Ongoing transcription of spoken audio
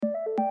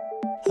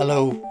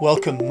Hello,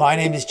 welcome. My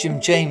name is Jim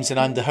James and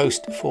I'm the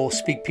host for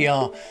Speak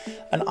PR.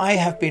 And I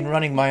have been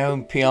running my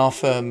own PR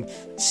firm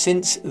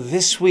since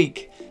this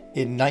week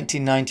in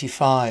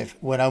 1995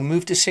 when I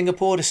moved to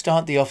Singapore to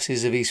start the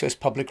offices of East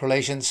West Public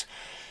Relations.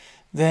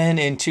 Then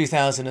in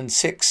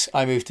 2006,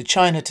 I moved to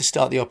China to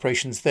start the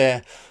operations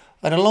there.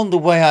 And along the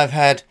way, I've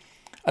had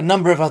a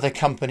number of other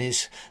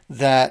companies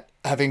that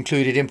have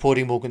included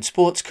importing Morgan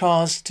sports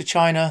cars to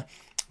China,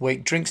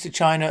 Wake Drinks to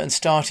China, and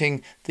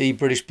starting the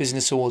British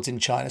Business Awards in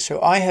China.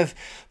 So I have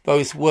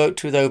both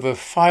worked with over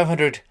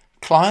 500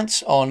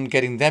 clients on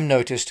getting them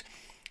noticed,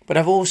 but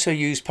I've also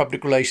used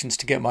public relations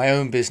to get my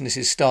own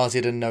businesses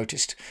started and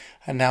noticed.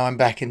 And now I'm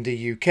back in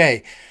the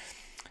UK.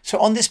 So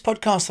on this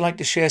podcast, I'd like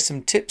to share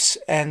some tips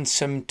and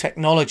some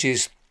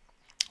technologies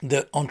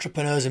that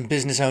entrepreneurs and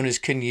business owners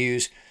can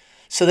use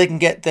so they can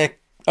get their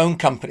own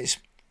companies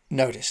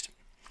noticed.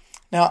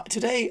 Now,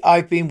 today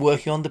I've been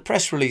working on the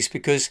press release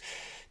because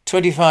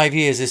 25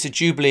 years is a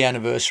Jubilee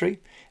anniversary,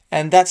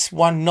 and that's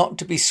one not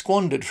to be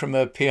squandered from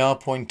a PR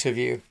point of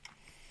view.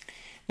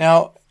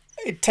 Now,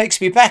 it takes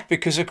me back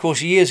because, of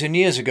course, years and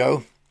years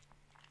ago,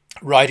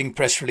 writing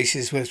press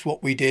releases was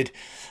what we did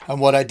and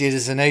what I did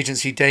as an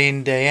agency day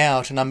in, day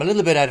out. And I'm a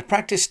little bit out of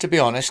practice, to be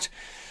honest,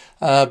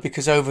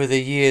 because over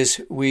the years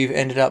we've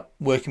ended up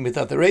working with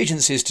other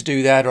agencies to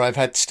do that, or I've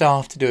had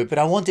staff to do it. But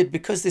I wanted,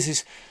 because this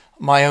is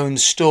my own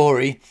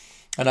story,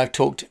 and I've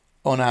talked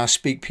on our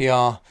Speak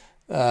PR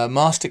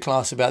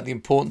masterclass about the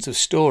importance of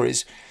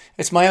stories.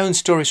 It's my own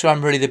story, so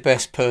I'm really the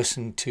best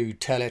person to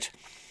tell it.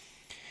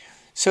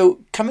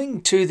 So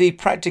coming to the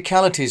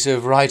practicalities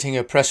of writing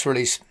a press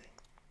release,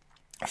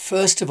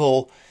 first of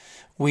all,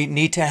 we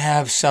need to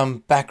have some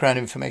background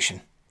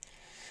information.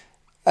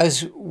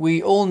 As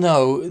we all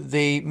know,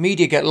 the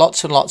media get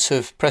lots and lots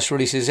of press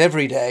releases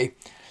every day,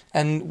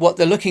 and what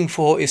they're looking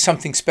for is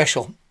something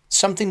special,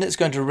 something that's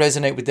going to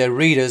resonate with their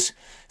readers,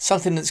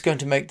 something that's going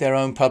to make their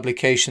own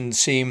publication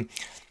seem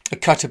a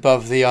cut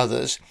above the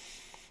others.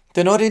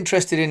 They're not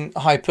interested in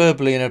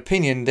hyperbole and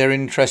opinion, they're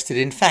interested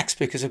in facts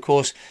because, of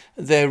course,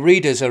 their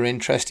readers are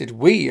interested.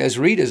 We, as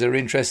readers, are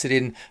interested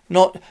in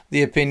not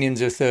the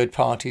opinions of third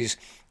parties,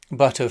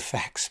 but of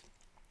facts.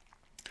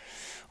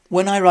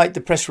 When I write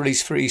the press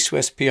release for East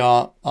West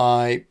PR,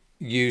 I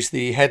use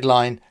the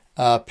headline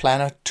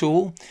planner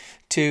tool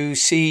to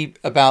see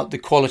about the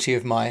quality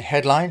of my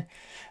headline.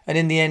 And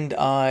in the end,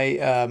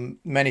 I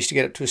managed to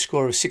get up to a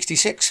score of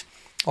 66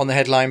 on the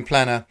headline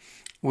planner,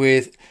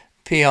 with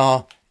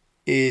PR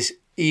is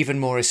even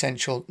more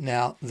essential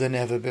now than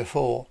ever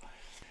before.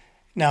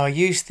 Now, I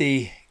use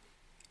the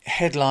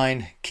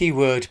headline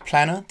keyword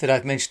planner that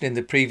I've mentioned in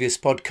the previous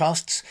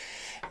podcasts,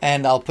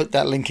 and I'll put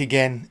that link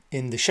again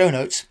in the show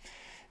notes,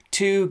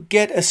 to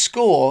get a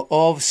score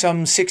of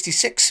some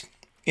 66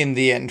 in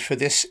the end for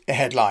this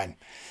headline.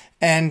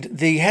 And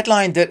the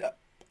headline that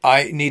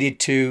I needed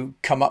to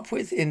come up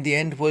with in the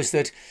end was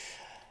that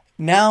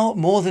now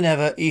more than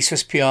ever, East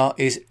West PR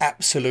is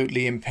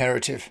absolutely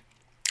imperative.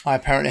 I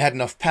apparently had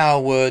enough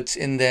power words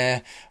in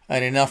there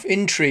and enough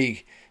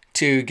intrigue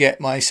to get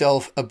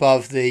myself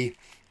above the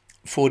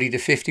 40 to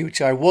 50,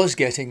 which I was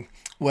getting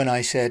when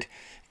I said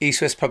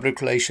East West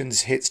Public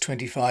Relations hits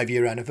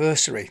 25-year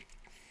anniversary.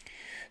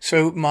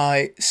 So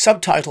my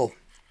subtitle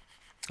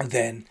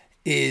then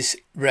is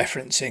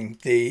referencing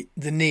the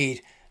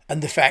need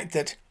and the fact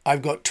that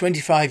I've got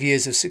 25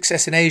 years of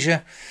success in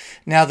Asia.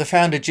 Now, the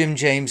founder, Jim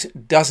James,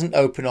 doesn't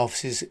open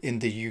offices in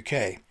the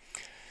UK.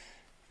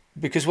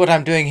 Because what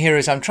I'm doing here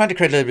is I'm trying to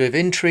create a little bit of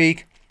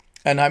intrigue,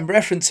 and I'm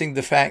referencing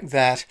the fact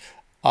that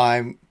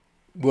I'm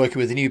working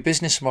with a new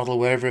business model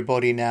where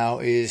everybody now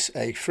is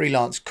a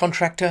freelance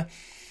contractor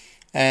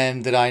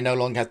and that I no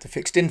longer have the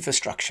fixed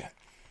infrastructure.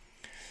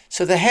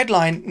 So the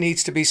headline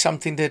needs to be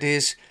something that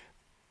is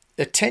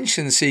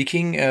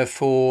attention-seeking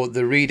for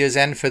the readers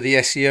and for the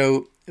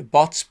SEO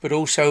bots, but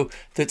also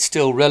that's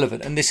still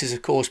relevant. And this is,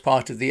 of course,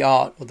 part of the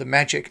art or the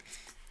magic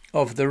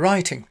of the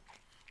writing.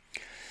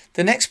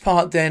 The next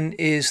part then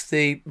is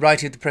the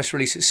writing of the press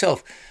release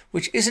itself,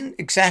 which isn't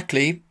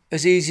exactly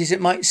as easy as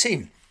it might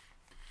seem.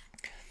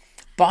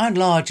 By and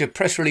large, a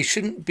press release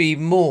shouldn't be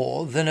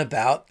more than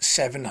about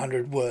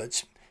 700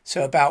 words.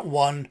 So about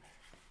one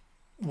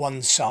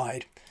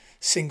side,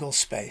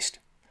 single-spaced.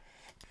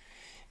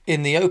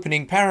 In the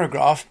opening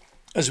paragraph,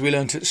 as we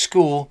learnt at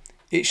school,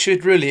 it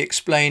should really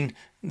explain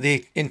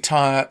the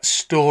entire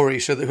story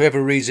so that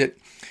whoever reads it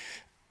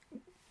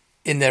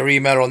in their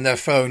email or on their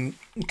phone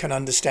can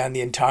understand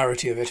the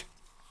entirety of it.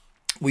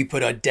 We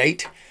put a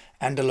date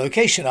and a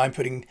location. I'm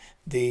putting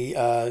the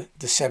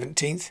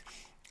 17th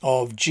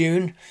of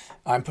June.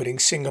 I'm putting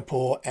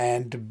Singapore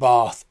and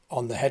Bath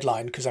on the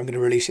headline because I'm going to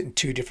release it in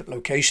two different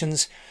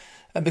locations.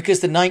 And because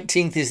the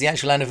 19th is the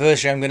actual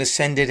anniversary, I'm going to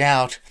send it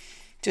out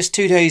just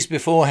 2 days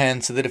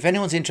beforehand so that if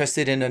anyone's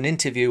interested in an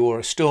interview or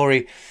a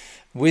story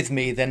with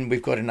me, then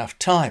we've got enough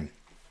time.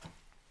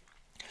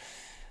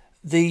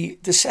 The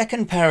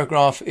second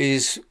paragraph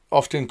is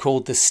often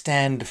called the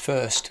stand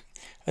first.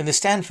 And the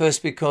stand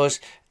first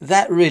because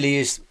that really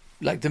is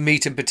like the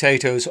meat and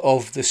potatoes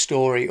of the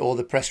story or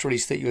the press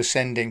release that you're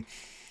sending.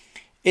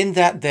 In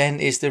that then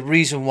is the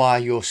reason why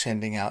you're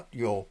sending out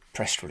your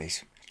press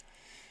release.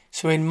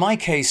 So in my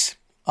case,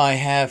 I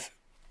have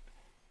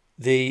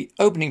the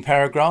opening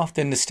paragraph,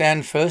 then the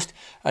stand first,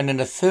 and then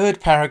a third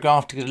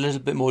paragraph to get a little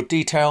bit more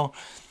detail.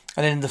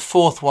 And then in the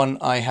fourth one,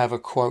 I have a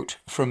quote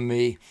from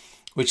me,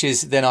 which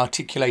is then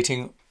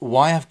articulating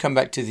why I've come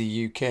back to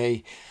the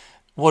UK,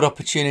 what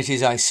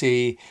opportunities I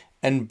see,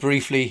 and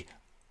briefly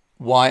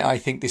why I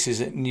think this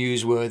is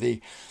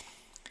newsworthy.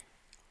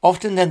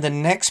 Often then the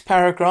next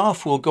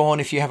paragraph will go on,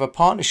 if you have a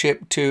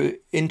partnership, to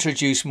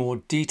introduce more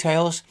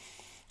details.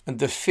 And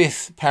the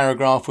fifth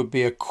paragraph would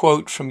be a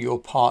quote from your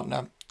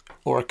partner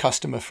or a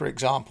customer, for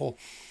example.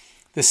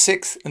 The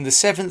sixth and the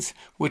seventh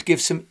would give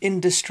some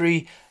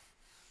industry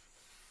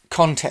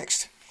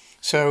context.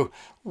 So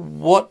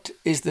what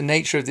is the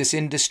nature of this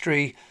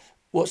industry?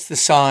 What's the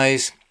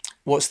size?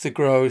 What's the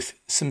growth?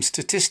 Some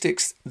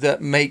statistics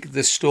that make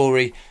the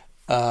story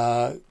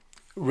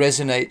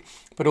resonate,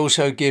 but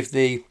also give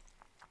the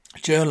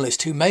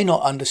journalist who may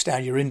not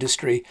understand your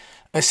industry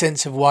a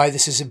sense of why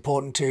this is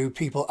important to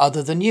people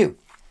other than you.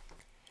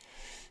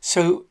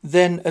 So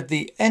then at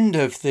the end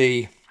of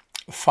the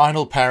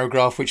final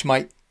paragraph, which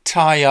might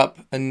tie up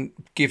and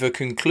give a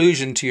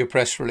conclusion to your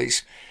press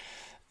release,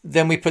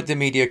 then we put the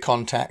media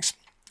contacts.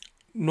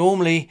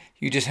 Normally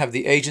you just have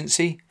the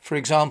agency, for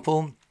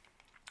example,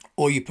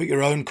 or you put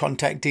your own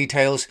contact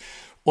details,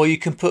 or you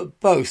can put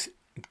both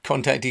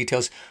contact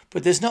details.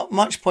 But there's not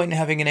much point in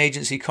having an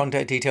agency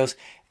contact details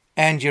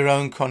and your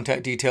own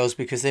contact details,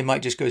 because they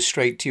might just go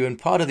straight to you. And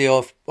part of the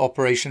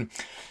operation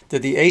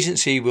that the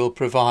agency will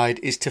provide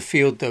is to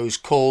field those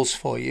calls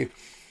for you.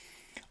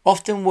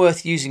 Often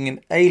worth using an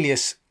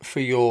alias for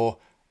your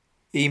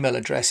email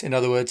address. In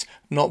other words,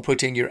 not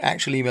putting your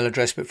actual email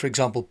address, but for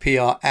example,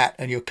 PR@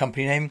 and your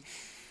company name.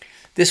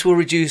 This will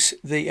reduce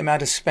the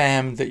amount of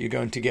spam that you're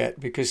going to get,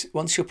 because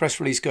once your press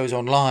release goes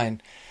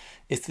online,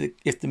 if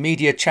the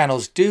media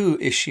channels do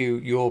issue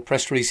your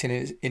press release in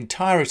its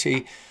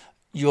entirety,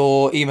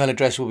 your email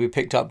address will be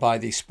picked up by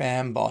the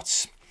spam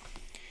bots.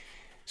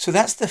 So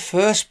that's the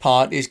first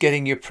part, is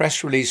getting your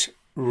press release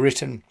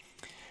written.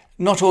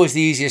 Not always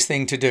the easiest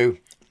thing to do.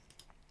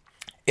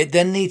 It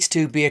then needs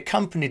to be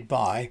accompanied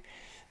by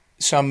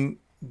some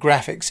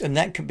graphics, and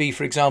that could be,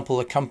 for example,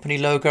 a company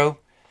logo,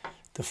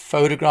 the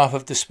photograph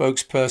of the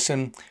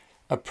spokesperson,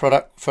 a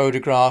product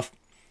photograph,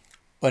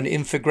 an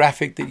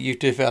infographic that you've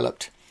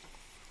developed.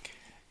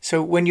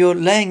 So when you're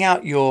laying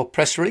out your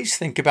press release,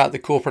 think about the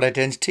corporate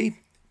identity.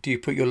 Do you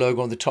put your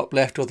logo on the top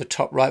left or the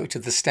top right, which are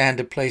the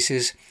standard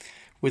places,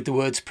 with the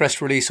words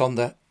press release on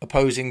the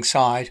opposing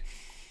side?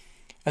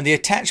 And the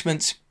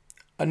attachments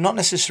are not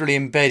necessarily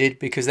embedded,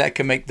 because that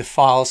can make the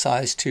file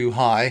size too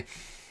high,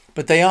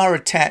 but they are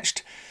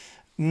attached,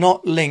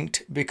 not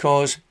linked,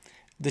 because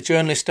the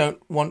journalists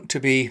don't want to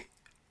be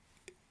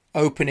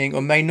opening,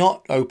 or may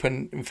not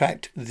open, in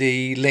fact,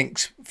 the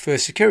links for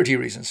security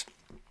reasons.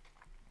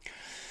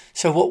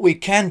 So what we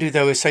can do,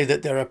 though, is say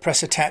that there are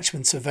press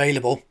attachments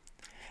available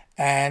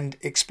and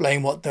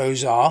explain what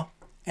those are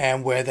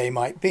and where they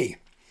might be.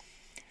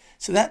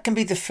 So that can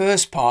be the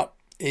first part,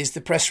 is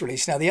the press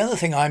release. Now, the other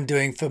thing I'm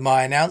doing for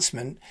my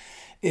announcement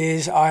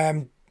is I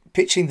am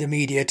pitching the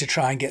media to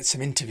try and get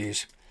some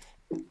interviews.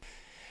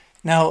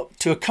 Now,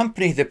 to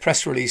accompany the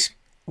press release,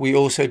 we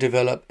also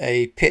develop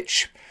a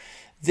pitch.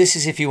 This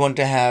is if you want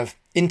to have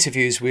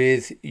interviews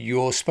with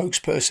your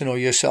spokesperson or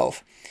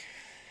yourself.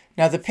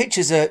 Now, the pitch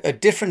is a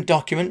different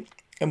document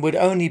and would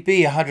only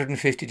be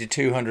 150 to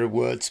 200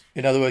 words.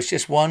 In other words,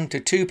 just 1 to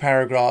 2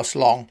 paragraphs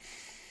long.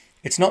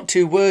 It's not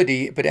too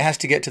wordy, but it has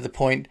to get to the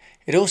point.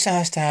 It also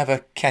has to have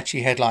a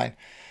catchy headline.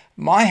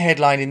 My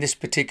headline in this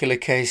particular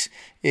case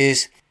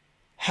is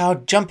how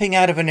jumping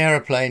out of an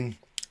aeroplane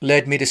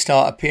led me to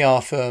start a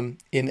PR firm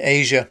in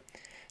Asia,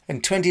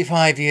 and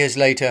 25 years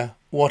later,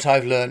 what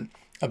I've learned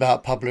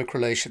about public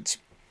relations.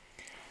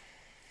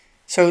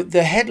 So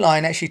the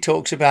headline actually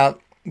talks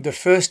about the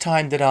first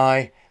time that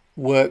I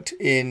worked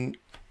in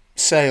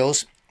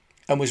sales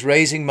and was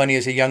raising money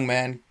as a young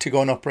man to go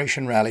on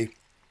Operation Rally.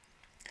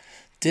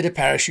 Did a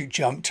parachute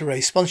jump to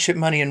raise sponsorship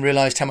money and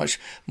realised how much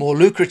more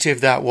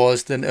lucrative that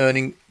was than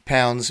earning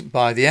pounds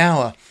by the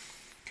hour.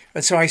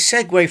 And so I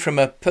segue from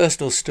a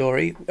personal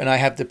story, and I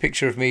have the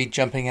picture of me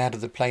jumping out of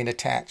the plane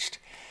attached,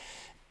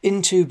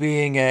 into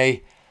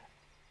being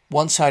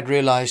once I'd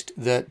realised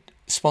that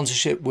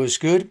sponsorship was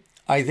good,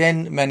 I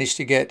then managed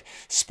to get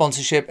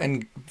sponsorship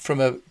and from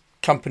a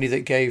company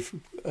that gave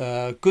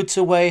goods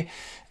away,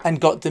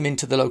 and got them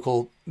into the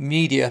local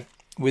media,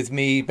 with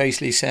me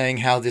basically saying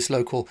how this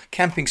local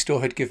camping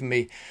store had given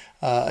me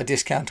a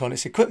discount on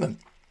its equipment.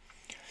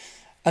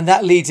 And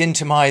that leads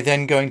into my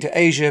then going to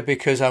Asia,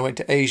 because I went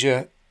to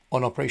Asia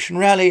on Operation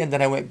Rally, and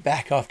then I went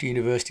back after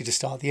university to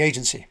start the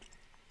agency.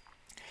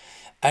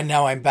 And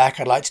now I'm back.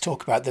 I'd like to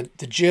talk about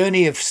the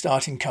journey of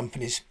starting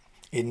companies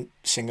in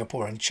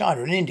Singapore and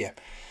China and India.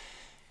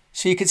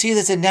 So you can see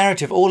there's a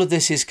narrative. All of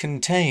this is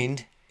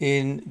contained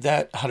in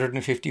that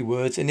 150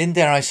 words. And in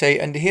there I say,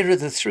 and here are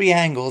the 3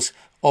 angles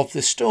of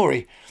the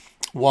story.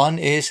 One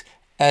is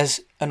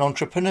as an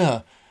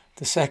entrepreneur.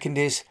 The second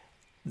is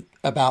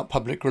about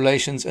public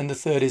relations, and the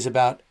third is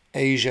about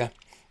Asia.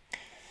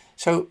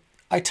 So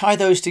I tie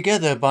those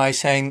together by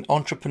saying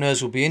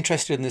entrepreneurs will be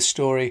interested in this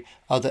story,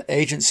 other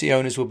agency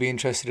owners will be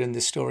interested in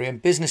this story,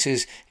 and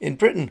businesses in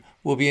Britain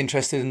will be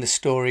interested in this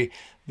story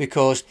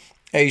because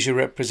Asia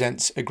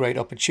represents a great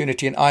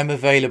opportunity. And I'm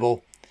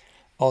available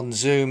on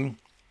Zoom,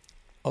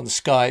 on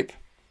Skype,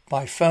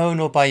 by phone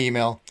or by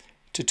email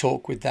to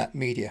talk with that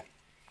media.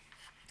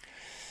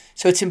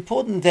 So it's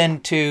important then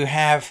to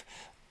have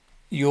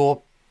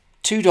your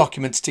two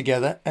documents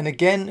together. And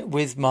again,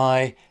 with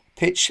my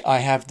pitch, I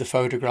have the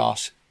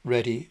photographs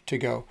ready to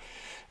go.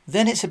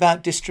 Then it's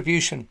about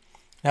distribution.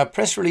 Now,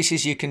 press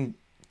releases you can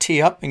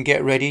tee up and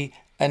get ready.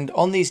 And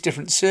on these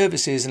different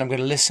services, and I'm going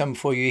to list some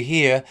for you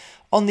here,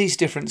 on these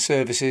different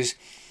services,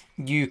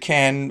 you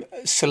can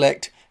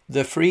select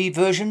the free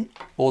version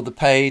or the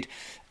paid,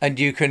 and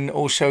you can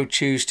also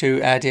choose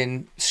to add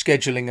in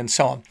scheduling and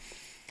so on.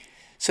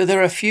 So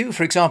there are a few.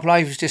 For example,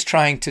 I was just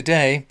trying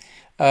today,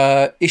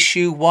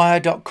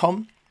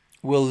 issuewire.com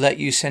will let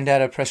you send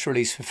out a press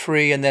release for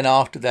free, and then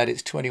after that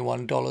it's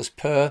 $21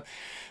 per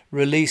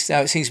release.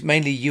 Now it seems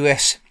mainly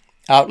US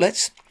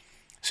outlets,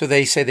 so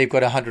they say they've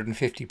got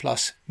 150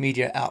 plus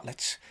media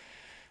outlets.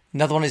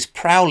 Another one is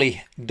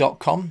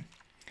prowly.com,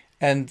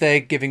 and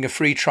they're giving a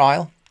free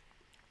trial.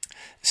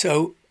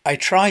 So I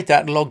tried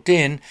that and logged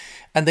in,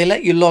 and they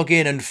let you log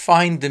in and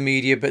find the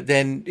media, but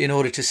then in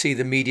order to see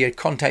the media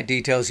contact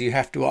details, you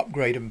have to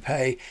upgrade and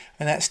pay,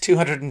 and that's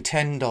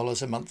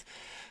 $210 a month.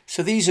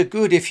 So these are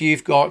good if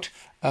you've got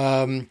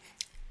an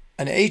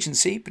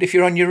agency, but if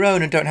you're on your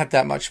own and don't have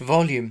that much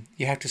volume,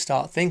 you have to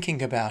start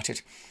thinking about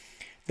it.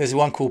 There's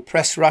one called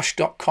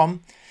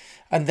pressrush.com,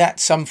 and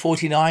that's some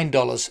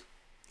 $49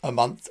 a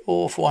month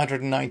or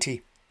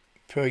 $490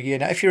 per year.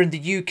 Now, if you're in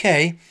the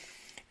UK,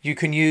 you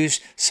can use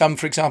some,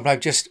 for example,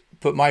 I've just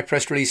put my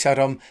press release out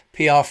on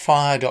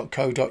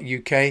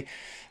prfire.co.uk,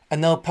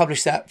 and they'll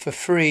publish that for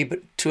free,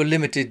 but to a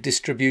limited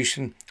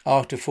distribution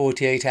after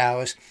 48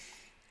 hours.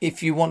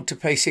 If you want to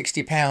pay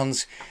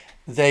 £60,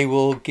 they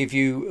will give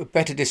you a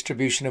better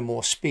distribution and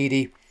more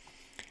speedy.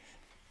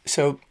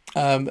 So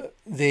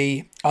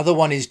the other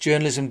one is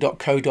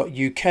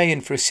journalism.co.uk,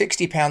 and for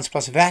 £60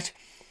 plus VAT,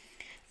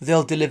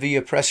 they'll deliver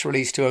your press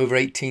release to over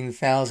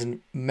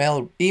 18,000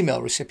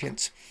 email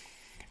recipients.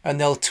 And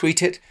they'll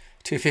tweet it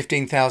to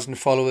 15,000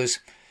 followers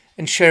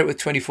and share it with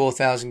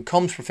 24,000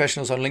 comms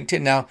professionals on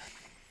LinkedIn. Now,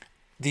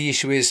 the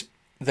issue is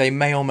they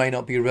may or may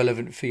not be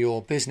relevant for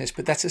your business,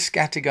 but that's a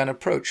scattergun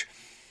approach.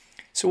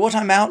 So what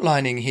I'm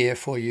outlining here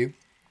for you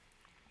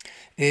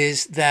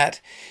is that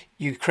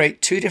you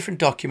create two different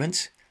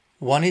documents.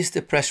 One is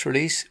the press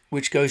release,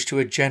 which goes to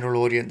a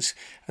general audience,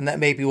 and that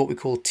may be what we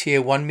call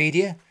Tier 1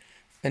 media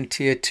and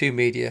Tier 2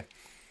 media.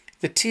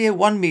 The Tier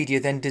 1 media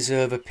then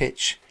deserve a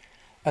pitch.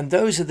 And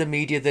those are the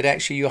media that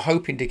actually you're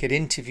hoping to get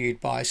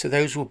interviewed by. So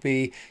those will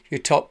be your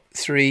top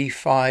 3,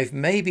 5,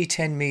 maybe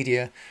 10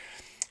 media,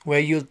 where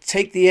you'll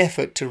take the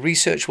effort to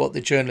research what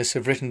the journalists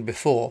have written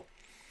before.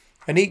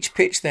 And each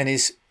pitch then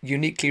is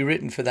uniquely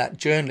written for that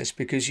journalist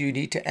because you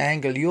need to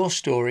angle your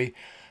story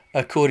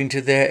according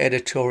to their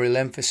editorial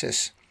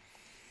emphasis.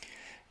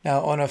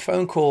 Now, on a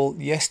phone call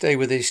yesterday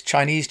with this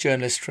Chinese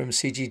journalist from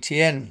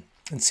CGTN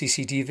and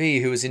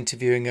CCTV who was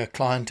interviewing a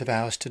client of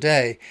ours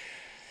today,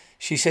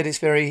 she said it's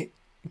very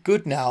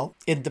good now.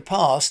 In the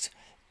past,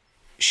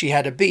 she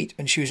had a beat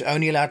and she was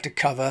only allowed to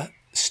cover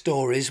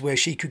stories where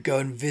she could go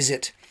and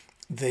visit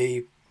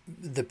the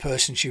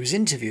person she was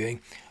interviewing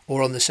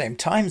or on the same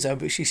time zone.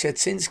 But she said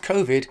since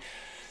COVID,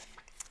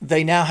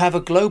 they now have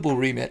a global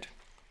remit.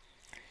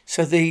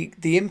 So the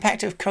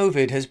impact of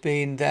COVID has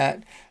been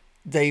that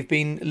they've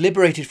been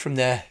liberated from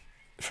their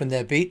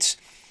beats,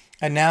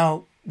 and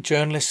now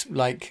journalists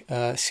like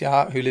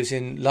Xia, who lives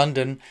in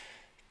London,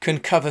 can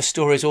cover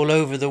stories all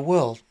over the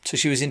world. So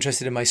she was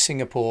interested in my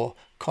Singapore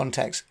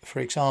contacts, for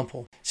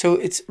example. So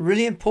it's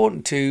really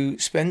important to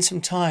spend some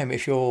time,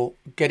 if you're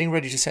getting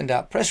ready to send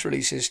out press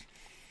releases,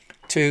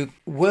 to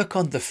work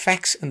on the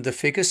facts and the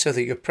figures so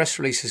that your press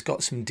release has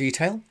got some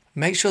detail.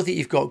 Make sure that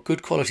you've got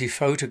good quality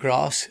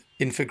photographs,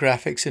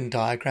 infographics and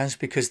diagrams,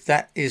 because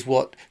that is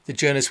what the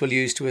journalist will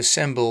use to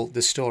assemble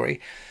the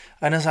story.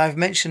 And as I've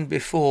mentioned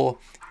before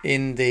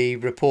in the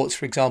reports,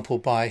 for example,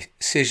 by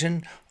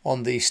Cision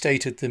on the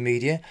state of the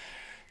media,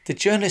 the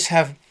journalists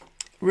have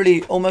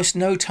really almost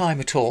no time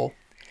at all,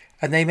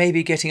 and they may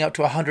be getting up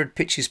to 100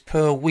 pitches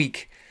per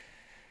week.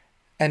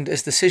 And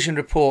as the Cision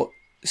report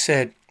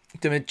said,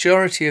 the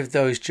majority of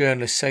those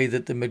journalists say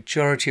that the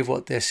majority of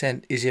what they're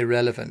sent is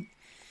irrelevant.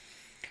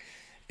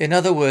 In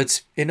other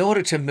words, in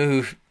order to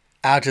move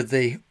out of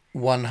the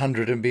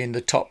 100 and be in the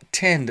top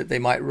 10 that they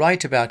might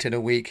write about in a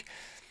week,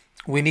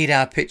 we need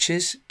our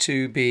pitches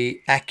to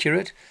be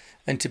accurate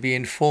and to be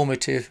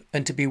informative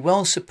and to be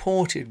well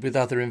supported with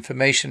other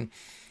information,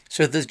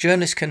 so the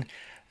journalists can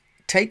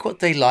take what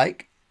they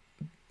like,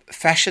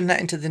 fashion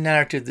that into the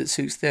narrative that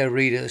suits their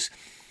readers,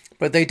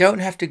 but they don't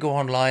have to go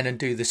online and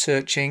do the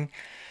searching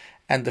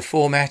and the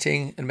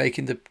formatting and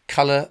making the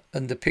colour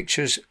and the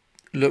pictures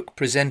look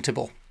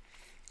presentable.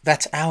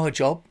 That's our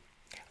job.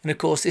 And of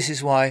course, this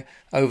is why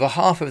over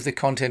half of the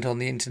content on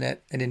the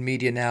internet and in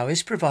media now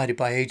is provided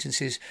by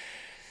agencies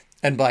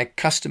and by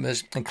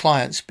customers and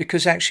clients,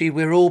 because actually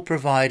we're all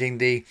providing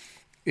the,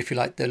 if you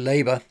like, the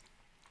labour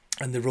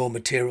and the raw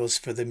materials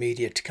for the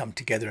media to come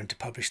together and to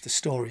publish the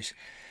stories.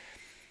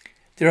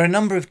 There are a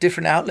number of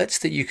different outlets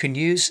that you can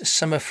use.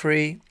 Some are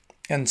free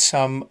and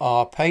some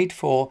are paid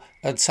for,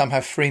 and some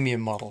have freemium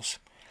models.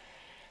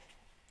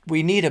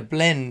 We need a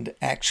blend,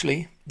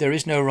 actually. There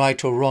is no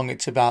right or wrong.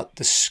 It's about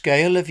the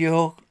scale of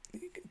your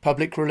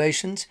public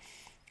relations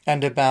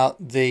and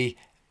about the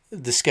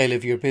scale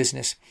of your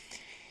business.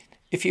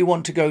 If you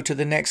want to go to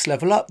the next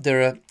level up,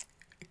 there are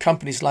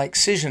companies like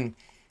Cision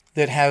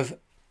that have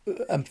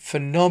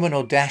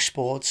phenomenal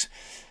dashboards,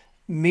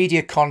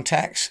 media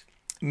contacts,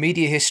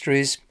 media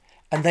histories,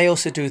 and they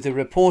also do the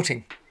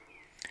reporting.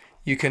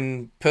 You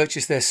can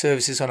purchase their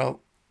services on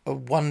a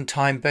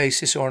one-time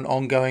basis or an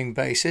ongoing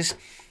basis.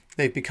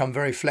 They've become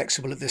very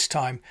flexible at this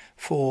time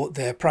for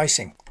their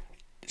pricing.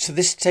 So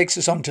this takes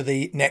us on to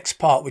the next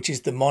part, which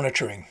is the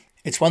monitoring.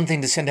 It's one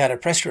thing to send out a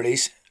press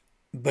release,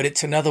 but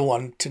it's another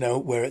one to know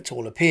where it's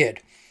all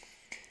appeared.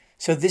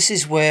 So this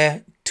is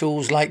where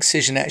tools like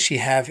Cision actually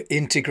have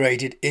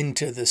integrated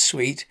into the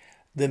suite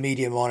the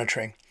media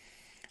monitoring.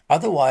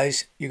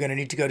 Otherwise, you're going to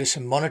need to go to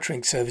some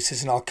monitoring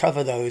services, and I'll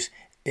cover those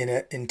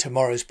in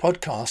tomorrow's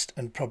podcast,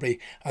 and probably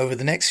over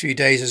the next few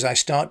days as I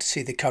start to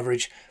see the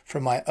coverage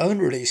from my own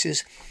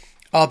releases,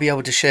 I'll be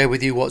able to share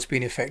with you what's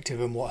been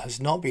effective and what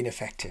has not been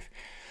effective.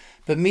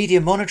 But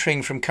media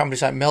monitoring from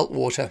companies like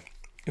Meltwater,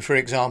 for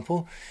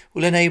example,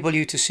 will enable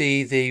you to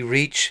see the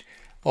reach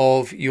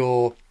of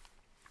your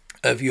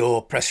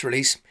press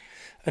release.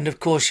 And of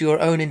course, your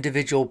own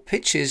individual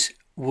pitches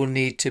will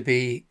need to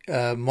be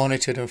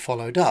monitored and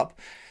followed up.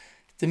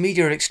 The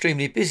media are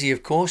extremely busy,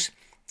 of course.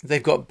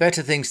 They've got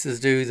better things to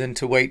do than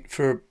to wait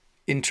for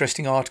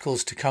interesting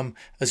articles to come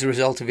as a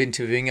result of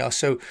interviewing us.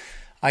 So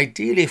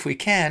ideally, if we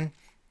can,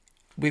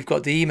 we've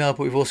got the email,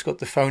 but we've also got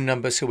the phone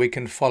number so we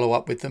can follow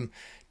up with them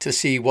to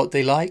see what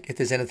they like, if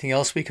there's anything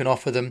else we can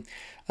offer them,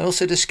 and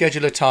also to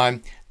schedule a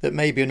time that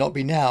maybe will not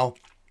be now,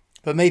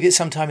 but maybe at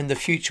some time in the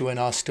future when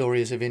our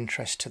story is of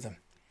interest to them.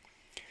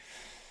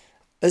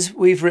 As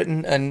we've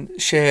written and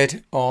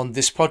shared on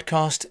this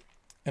podcast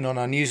and on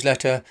our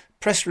newsletter,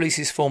 press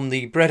releases form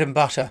the bread and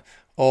butter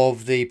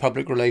of the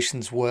public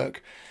relations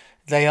work.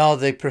 They are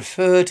the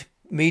preferred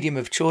medium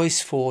of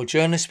choice for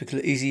journalists because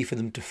it's easy for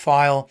them to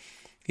file,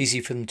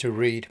 easy for them to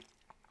read.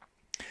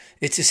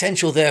 It's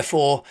essential,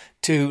 therefore,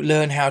 to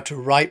learn how to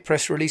write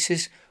press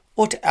releases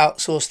or to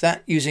outsource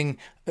that using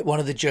one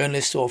of the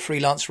journalists or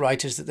freelance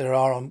writers that there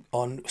are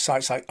on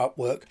sites like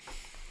Upwork,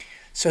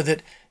 so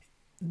that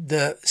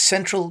the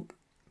central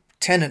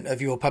tenet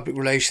of your public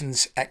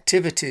relations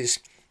activities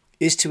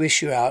is to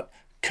issue out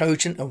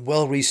cogent and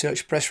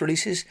well-researched press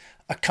releases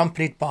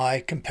accompanied by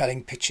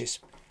compelling pitches.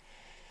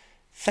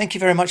 Thank you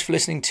very much for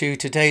listening to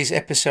today's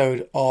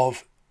episode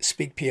of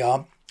Speak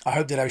PR. I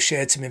hope that I've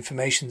shared some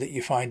information that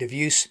you find of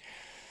use.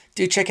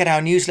 Do check out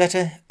our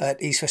newsletter at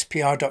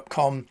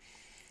eastwestpr.com.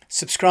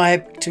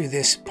 Subscribe to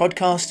this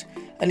podcast.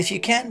 And if you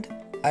can,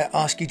 I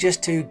ask you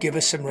just to give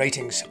us some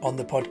ratings on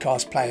the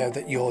podcast player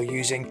that you're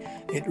using.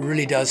 It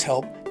really does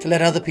help to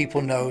let other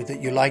people know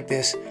that you like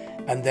this,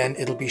 and then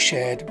it'll be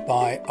shared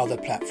by other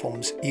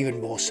platforms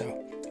even more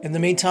so. In the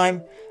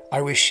meantime,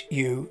 I wish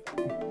you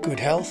good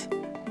health,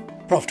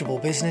 profitable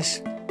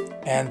business,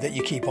 and that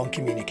you keep on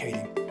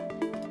communicating.